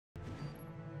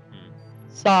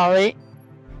Sorry.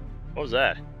 What was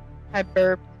that? I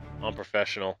burped.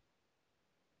 Unprofessional.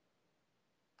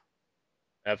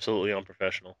 Absolutely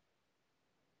unprofessional.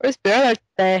 Where's Stuart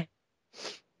today?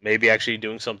 Maybe actually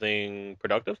doing something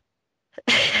productive?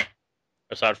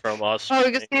 Aside from us. Har du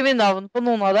ikke skrevet navn på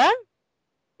noen av dem?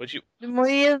 Would you? Du må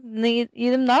gi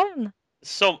dem navn.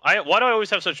 So, why do I always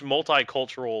have such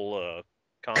multicultural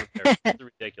commentary? It's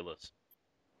ridiculous.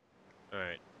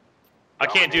 Alright. I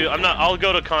can't do, I'll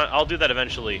go to I'll do that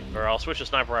eventually, or I'll switch to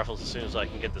sniper rifles as soon as I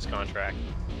can get this contract.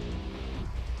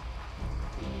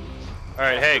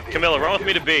 Alright, hey, Camilla, run with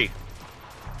me to B.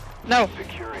 No.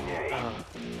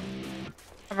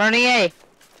 I'm running A.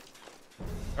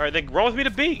 Alright, then run with me to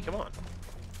B, come on.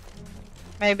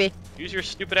 Maybe. Use your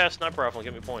stupid ass sniper rifle and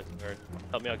get me points, or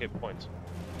help me out get me points.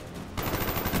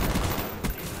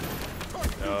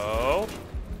 No.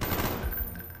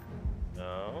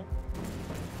 No.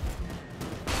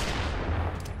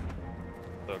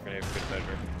 So grenade for good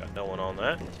measure. Got no one on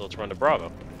that, so let's run to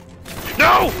Bravo.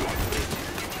 No!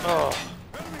 Oh.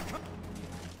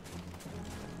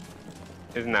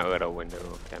 Isn't that little window,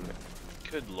 damn it.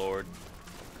 Good lord.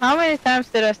 How many times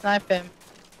did I snipe him?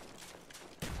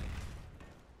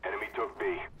 Enemy took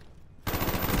B.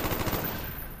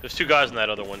 There's two guys in that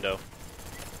other window.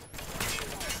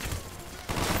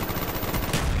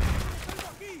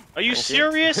 Are you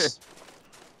serious?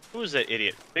 Who is that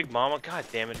idiot? Big Mama? God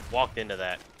damn it. Walked into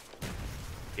that.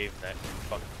 Gave him that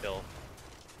fucking kill.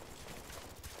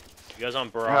 You guys on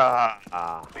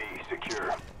Bravo? B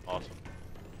secure. Awesome.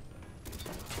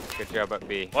 Good job at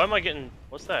B. Why am I getting...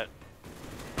 What's that?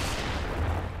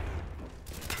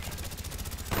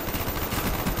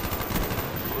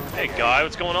 Hey guy,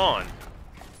 what's going on?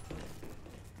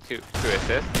 Two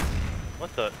assists.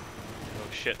 What the?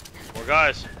 Oh shit. More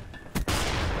guys.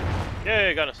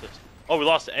 Yay, got an assist. Oh, we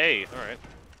lost A. Alright.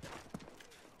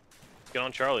 Let's get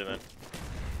on Charlie then.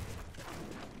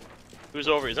 Who's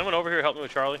over? Is anyone over here helping me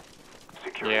with Charlie?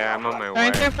 Secure. Yeah, I'm on my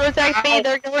way. Trying to protect B.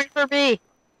 They're going for B.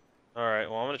 Alright,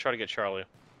 well I'm gonna try to get Charlie.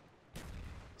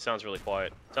 Sounds really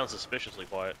quiet. Sounds suspiciously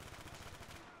quiet.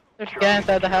 There's a guy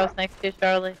inside the house next to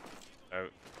Charlie.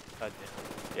 Alright. God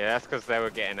damn. Yeah, that's because they were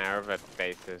getting out of at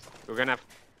bases.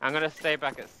 I'm gonna stay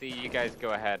back at C. You guys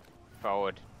go ahead.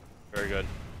 Forward. Very good.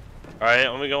 Alright,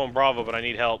 let me go on Bravo, but I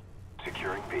need help.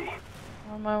 Securing B.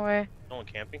 On my way. No one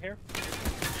camping here?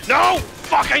 No!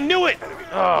 Fuck, I knew it!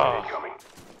 Oh. Incoming.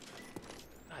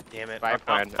 God damn it. Bye, I'll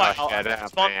friend. Oh, shit, I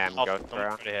spawn- am I'll- go I'm through.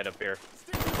 gonna head up here.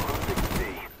 Losing C.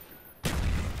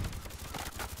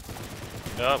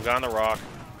 Oh, I've got on the rock.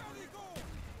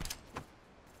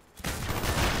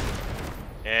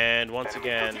 And once Enemy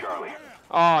again... took Charlie.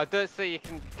 Oh, don't say you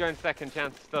can go in second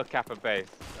chance and still cap a base.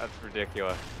 That's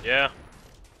ridiculous. Yeah.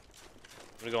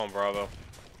 I'm gonna go on Bravo.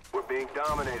 We're being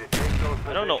dominated. Take those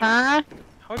I don't know. Huh?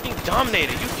 How are we being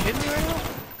dominated? You kidding me right now?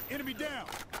 Enemy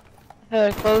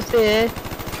down. Close here.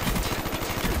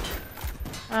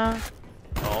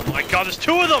 Oh my god, there's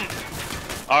two of them!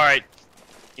 Alright.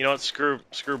 You know what? Screw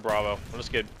Bravo. I'm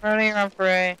just get Running around for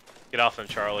A. off on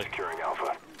Charlie. Securing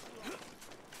Alpha.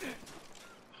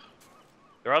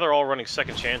 They're either all running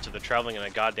second chance or they're traveling in a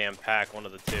goddamn pack, one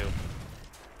of the two.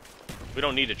 We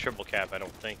don't need a triple cap, I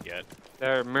don't think, yet.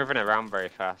 They're moving around very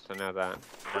fast, I know that.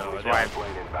 No, Friendly are spy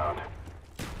plane inbound.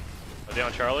 they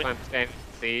on Charlie? I'm staying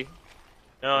at C.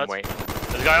 No, that's... Wait.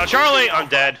 There's a guy on Charlie! I'm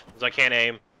dead, because I can't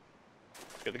aim.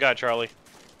 Get the guy, Charlie.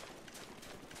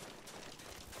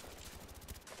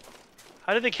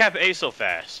 How did they cap A so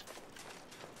fast?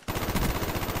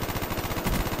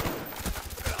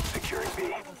 Securing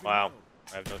B. Wow.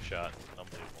 I have no shot.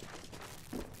 Unbelievable.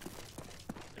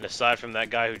 And aside from that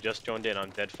guy who just joined in, I'm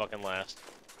dead fucking last.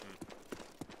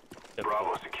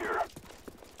 Bravo secure.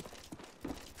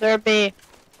 They're B.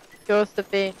 Goes to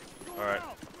B. Alright.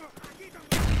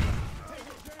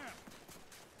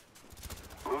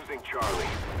 Losing Charlie.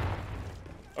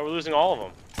 Oh, we're losing all of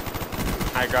them.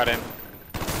 I got him.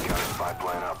 Got a spy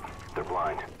plane up. They're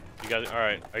blind. You guys,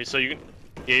 alright. Are you, so you can...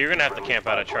 Yeah, you're gonna have to camp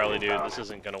out at Charlie, dude. This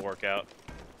isn't gonna work out.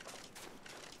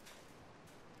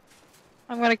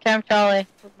 I'm gonna camp Charlie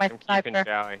with my I'm keeping sniper.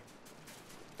 Charlie.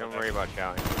 Don't worry about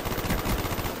Charlie.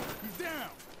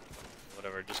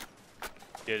 Whatever, just...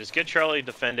 Yeah, just get Charlie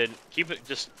defended.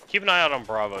 Just keep an eye out on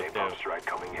Bravo, too. Napalm strike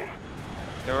coming in.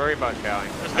 Don't worry about Charlie.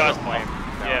 This I guy's don't blame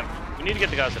Yeah, we need to get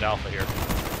the guys at Alpha here.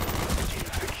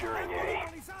 Securing A.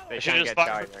 I They should can't just get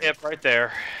fire Charlie. the tip right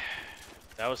there.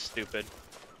 That was stupid.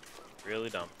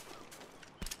 Really dumb.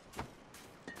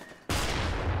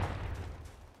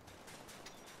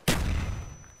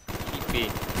 Keep B.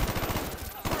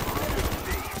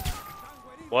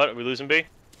 What? Are we losing B?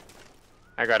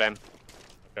 I got him.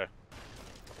 Okay.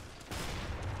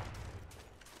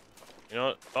 You know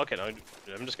what? Fuck it. I'm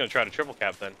just gonna try to triple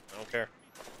cap then. I don't care.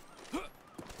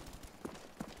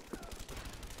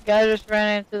 Guy just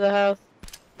ran into the house.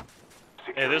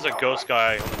 Hey, there's a ghost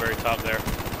guy on the very top there.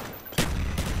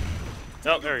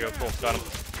 Oh, there we go. Cool. Got him.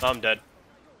 Oh, I'm dead.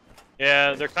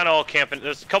 Yeah, they're kind of all camping.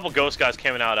 There's a couple ghost guys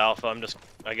camping out Alpha. I'm just,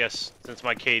 I guess, since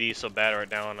my KD is so bad right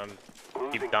now and I'm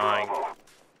keep dying. Are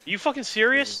you fucking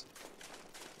serious?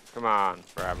 Come on,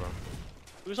 Bravo.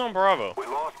 Who's on Bravo? We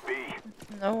lost B.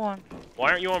 No one.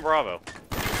 Why aren't you on Bravo?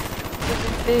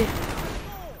 See.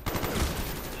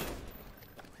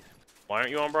 Why aren't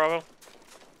you on Bravo?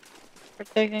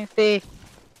 Protecting C.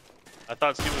 I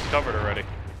thought C was covered already.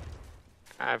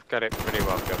 I've got it pretty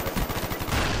well covered.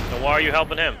 So why are you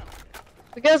helping him?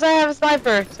 Because I have a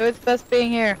sniper, so it's best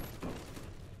being here.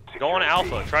 Go on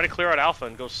Alpha. Try to clear out Alpha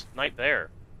and go snipe there.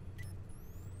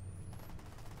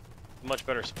 Much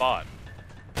better spot.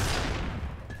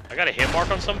 I got a hit mark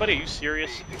on somebody? Are you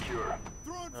serious? Secure.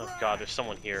 Oh god, there's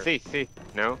someone here. See.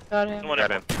 No? Got him. Someone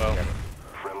Got at him. Bravo.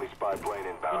 Friendly spy plane Who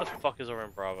inbound. the fuck is over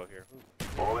in Bravo here?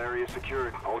 All areas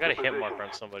secured. I Hold got a your hit mark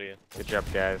positions. on somebody. Good job,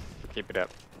 guys. Keep it up.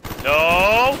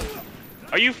 No!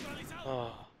 Are you?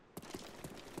 Oh.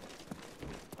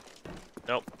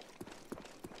 Nope.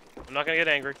 I'm not gonna get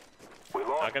angry. We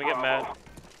lost Not gonna get mad. Bravo.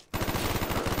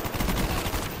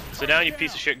 Sit down, you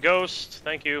piece of shit ghost.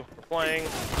 Thank you for playing.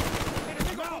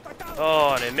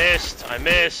 Oh, and I missed.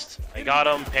 I got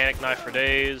him. Panic knife for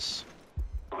days.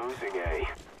 Losing A.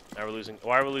 Now we're losing.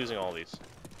 Why are we losing all these?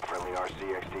 Friendly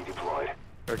RCXD deployed.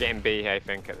 We're getting B, I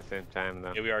think, at the same time,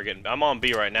 though. Yeah, we are getting. I'm on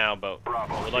B right now, but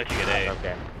Bravo. I would like to get A.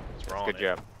 Okay. What's wrong? Good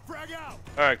job.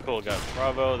 Alright, cool, got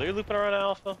Bravo. They're looping around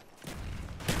Alpha.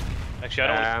 Actually, I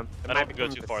don't It want might to go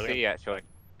be too to far. C, actually.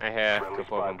 I hear a Friendly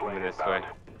couple of spy them coming plane this way.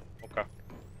 inbound. Okay.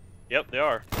 Yep, they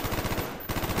are.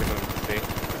 We're going to C.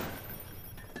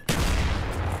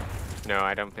 No,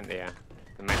 I don't think they are.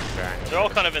 They might try. They're all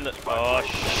kind of in the. Oh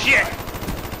shit!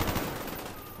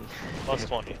 Plus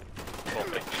 20. Cool.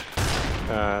 It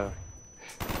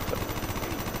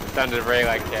sounded very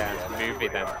like a movie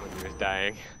then when he was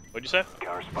dying. What'd you say?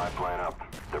 Counter spy plane up.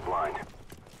 They're blind.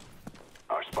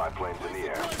 Our spy plane's in the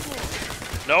air.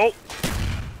 Nope.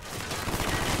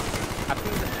 I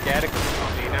think they're scared of coming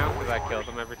to C now because I killed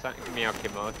them every time. Meow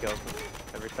Kimura kills them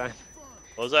every time.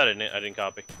 What was that? I didn't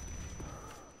copy.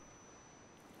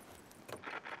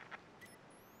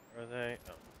 Where are they?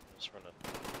 Oh, just run it.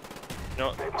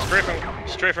 No,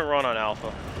 strafe and run on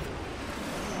Alpha.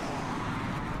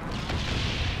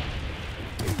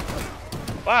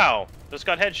 Wow, just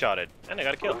got headshotted, and I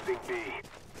got a kill. Losing B.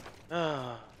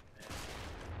 Ah,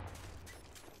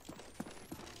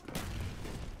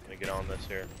 let me get on this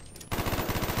here.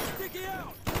 We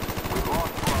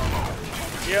lost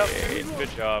Bravo. Yep, good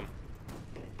job.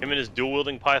 Him and his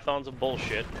dual-wielding pythons of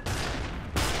bullshit.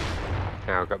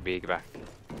 Now I've got B back.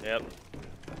 Yep.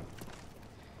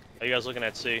 How you guys looking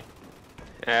at C?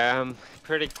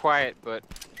 Pretty quiet, but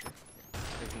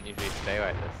it doesn't usually stay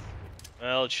like this.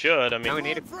 Well, it should. I Now we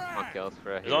mean, need a couple more kills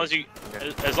for a as long as you,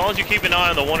 Okay. as long as you keep an eye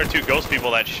on the 1 or 2 ghost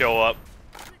people that show up,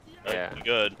 that's Yeah. pretty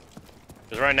good.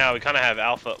 Because right now we kind of have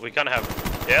Alpha. We kind of have.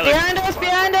 Yeah. Like, Behind us!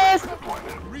 Behind us!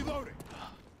 Deployment.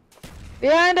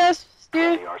 Behind us,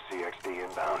 Stu! Friendly RCXD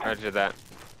inbound. Roger that.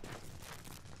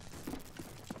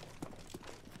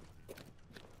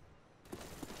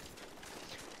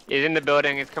 He's in the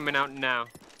building, he's coming out now.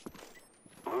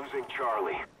 Losing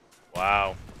Charlie.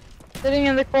 wow. Sitting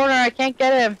in the corner, I can't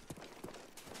get him.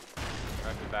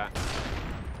 Roger that.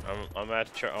 I'm at.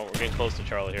 Oh, we're getting close to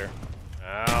Charlie here.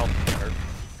 Ow. Hurt.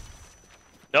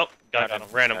 Nope. Got him.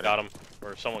 Random got him.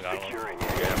 Or someone got him. Securing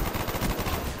A.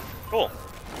 Cool.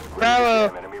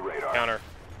 Bravo. Enemy radar. Counter.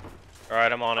 All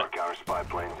right, I'm on it. Our counter spy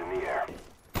plane's in the air.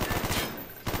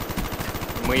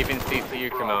 I'm leaving C to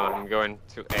you, Cammernnn. I'm going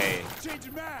to A.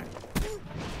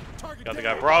 Got the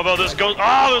guy. Bravo. This ghost.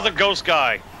 Oh, there's a ghost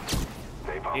guy.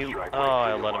 Napalm He, strike oh, rate I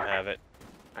to let him mark. have it.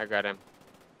 I got him.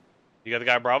 You got the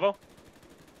guy Bravo?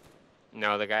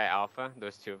 No, the guy Alpha.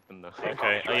 There's 2 of them though.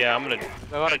 Okay. Yeah, I'm gonna.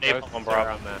 There's a lot of Napalm ghosts on Bravo.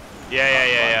 around there.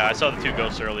 Yeah. I saw the 2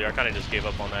 ghosts earlier. I kind of just gave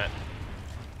up on that.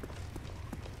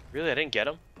 Really, I didn't get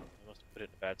him. I must have put it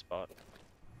in a bad spot.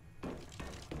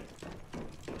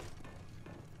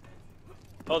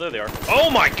 Oh, there they are. Oh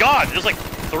my God! There's like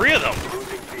 3 of them.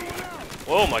 Losing B.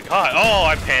 Oh my God! Oh,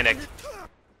 I panicked.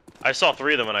 I saw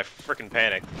 3 of them and I freaking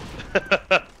panicked.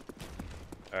 All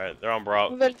right, they're on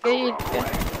Bravo. Väl Cobra det away.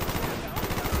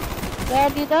 Där är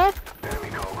det. Enemy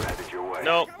Cobra headed your way.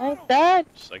 Nope. Nej, där.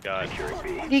 Just I got. Securing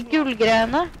B. Det är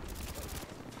gulgröna.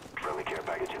 Friendly care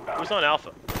package inbound. Who's on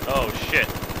Alpha? Oh shit.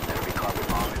 Enemy carpet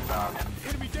bomb inbound.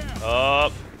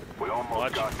 Up. We almost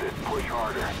Watch. got this. Push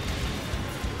harder.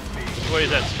 B Which way is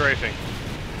that strafing?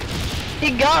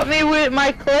 He got me with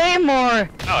my claymore.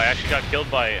 Oh, I actually got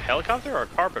killed by a helicopter or a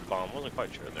carpet bomb. Wasn't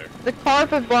quite sure there. The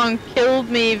carpet bomb killed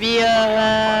me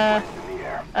via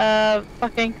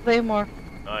fucking claymore.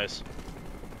 Nice.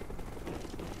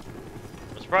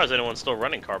 I'm surprised anyone's still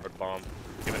running carpet bomb,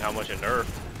 given how much it nerfed.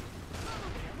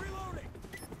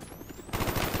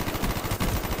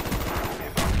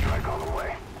 Strike on the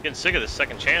way. Getting sick of this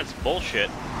second chance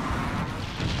bullshit.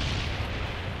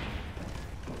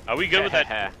 Are we good with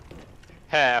that?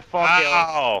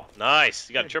 Wow, nice.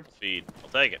 You got a triple feed. I'll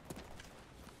take it.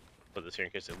 Put this here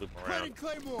in case they loop around.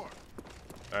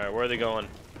 Alright, where are they going?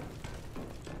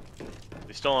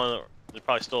 They still on? They're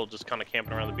probably still just kind of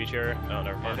camping around the beach area. Oh,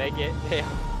 never mind.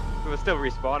 We're still Your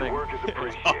respawning. work is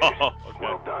appreciated. Oh, okay.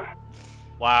 Well done.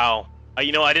 Wow.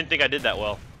 You know, I didn't think I did that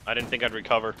well. I didn't think I'd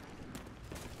recover.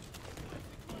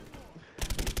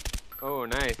 Oh,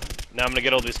 nice. Now I'm gonna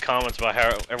get all these comments about how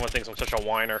everyone thinks I'm such a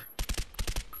whiner.